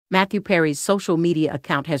Matthew Perry's social media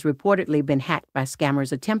account has reportedly been hacked by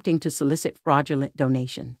scammers attempting to solicit fraudulent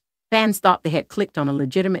donations. Fans thought they had clicked on a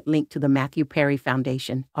legitimate link to the Matthew Perry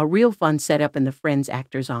Foundation, a real fund set up in the Friends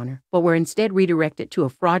actor's honor, but were instead redirected to a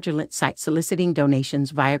fraudulent site soliciting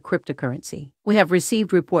donations via cryptocurrency. We have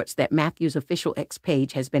received reports that Matthew's official X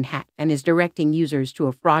page has been hacked and is directing users to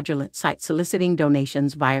a fraudulent site soliciting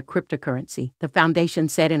donations via cryptocurrency, the foundation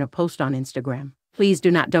said in a post on Instagram. Please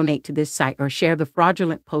do not donate to this site or share the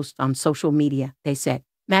fraudulent posts on social media, they said.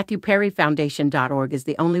 MatthewPerryFoundation.org is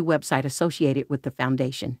the only website associated with the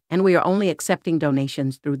foundation, and we are only accepting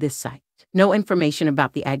donations through this site. No information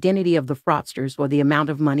about the identity of the fraudsters or the amount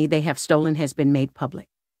of money they have stolen has been made public.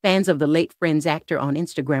 Fans of the late Friends actor on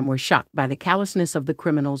Instagram were shocked by the callousness of the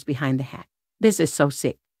criminals behind the hack. "This is so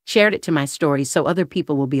sick. Shared it to my story so other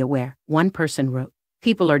people will be aware," one person wrote.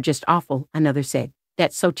 "People are just awful," another said.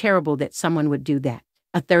 "That's so terrible that someone would do that."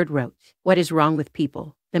 A third wrote, "What is wrong with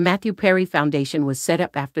people?" The Matthew Perry Foundation was set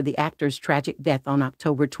up after the actor's tragic death on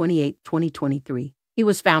October 28, 2023. He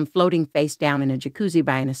was found floating face down in a jacuzzi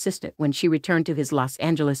by an assistant when she returned to his Los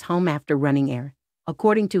Angeles home after running errands,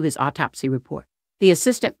 according to his autopsy report. The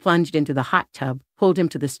assistant plunged into the hot tub, pulled him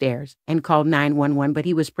to the stairs, and called 911, but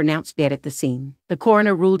he was pronounced dead at the scene. The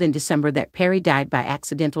coroner ruled in December that Perry died by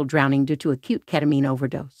accidental drowning due to acute ketamine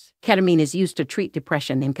overdose. Ketamine is used to treat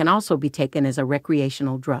depression and can also be taken as a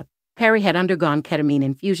recreational drug. Perry had undergone ketamine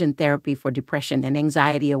infusion therapy for depression and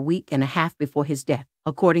anxiety a week and a half before his death,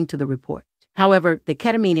 according to the report. However, the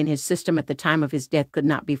ketamine in his system at the time of his death could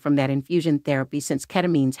not be from that infusion therapy since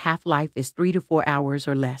ketamine's half-life is 3 to 4 hours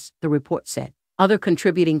or less, the report said. Other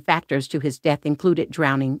contributing factors to his death included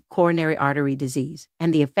drowning, coronary artery disease,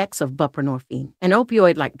 and the effects of buprenorphine, an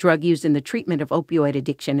opioid-like drug used in the treatment of opioid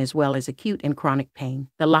addiction as well as acute and chronic pain,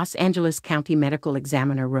 the Los Angeles County Medical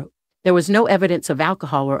Examiner wrote. There was no evidence of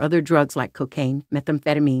alcohol or other drugs like cocaine,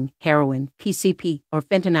 methamphetamine, heroin, PCP, or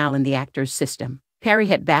fentanyl in the actor's system. Perry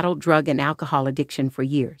had battled drug and alcohol addiction for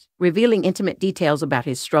years, revealing intimate details about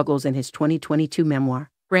his struggles in his 2022 memoir,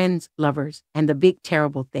 Friends, Lovers, and the Big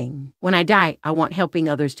Terrible Thing. "When I die, I want helping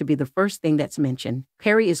others to be the first thing that's mentioned,"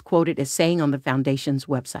 Perry is quoted as saying on the foundation's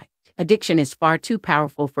website. "Addiction is far too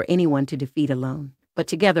powerful for anyone to defeat alone. But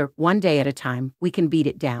together, one day at a time, we can beat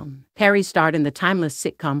it down." Perry starred in the timeless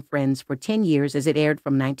sitcom Friends for 10 years as it aired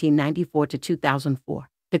from 1994 to 2004.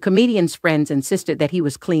 The comedian's friends insisted that he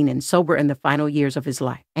was clean and sober in the final years of his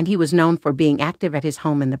life, and he was known for being active at his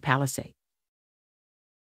home in the Palisades.